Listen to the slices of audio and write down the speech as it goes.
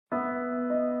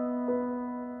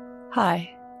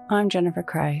Hi, I'm Jennifer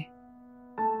Cray.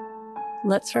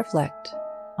 Let's reflect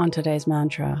on today's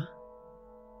mantra.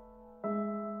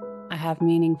 I have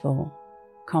meaningful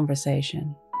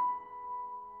conversation.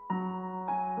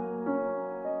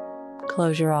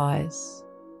 Close your eyes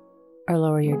or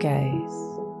lower your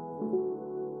gaze.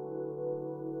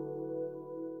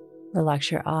 Relax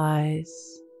your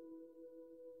eyes.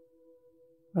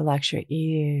 Relax your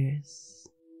ears.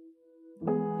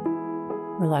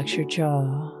 Relax your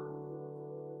jaw.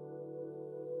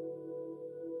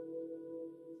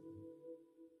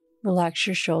 Relax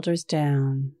your shoulders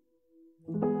down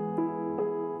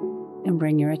and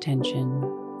bring your attention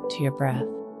to your breath.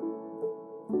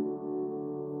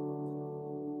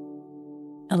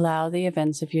 Allow the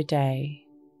events of your day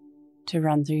to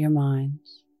run through your mind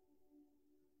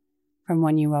from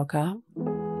when you woke up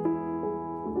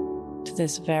to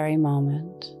this very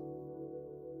moment.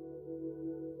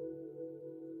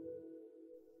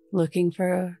 Looking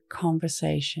for a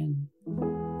conversation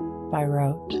by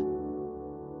rote.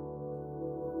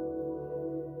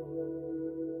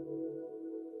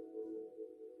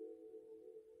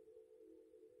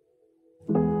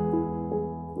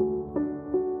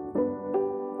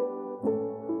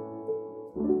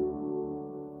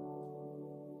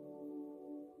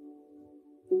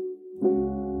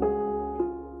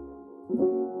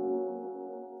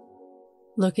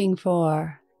 Looking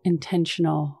for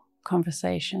intentional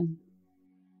conversation.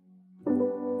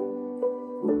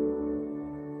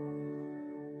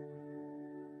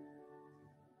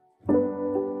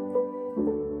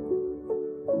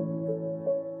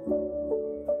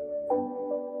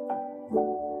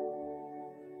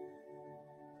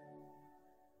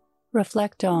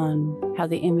 Reflect on how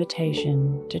the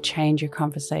invitation to change your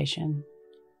conversation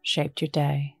shaped your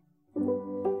day.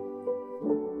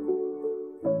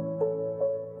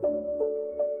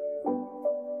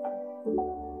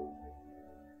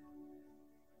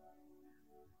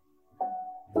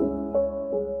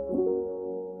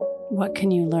 What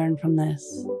can you learn from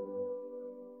this?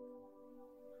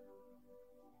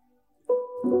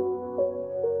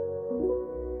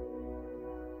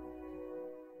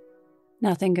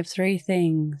 Now think of 3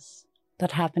 things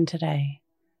that happened today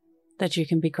that you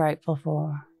can be grateful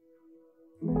for.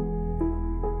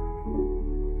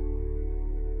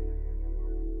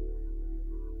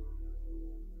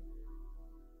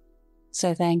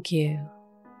 Say thank you,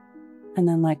 and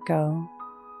then let go.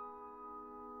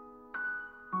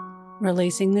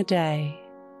 Releasing the day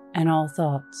and all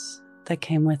thoughts that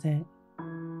came with it.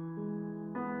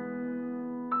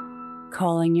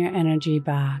 Calling your energy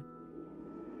back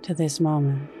to this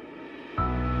moment.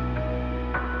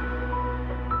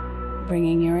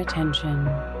 Bringing your attention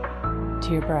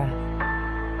to your breath.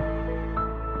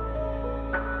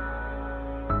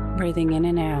 Breathing in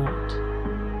and out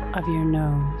of your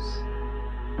nose.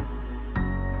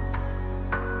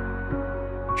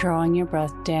 Drawing your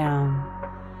breath down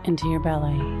into your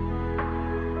belly,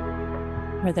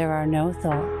 where there are no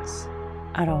thoughts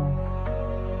at all.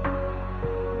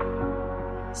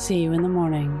 See you in the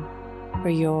morning for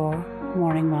your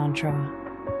morning mantra.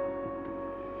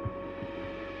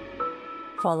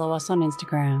 Follow us on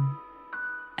Instagram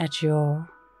at Your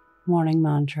Morning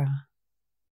Mantra.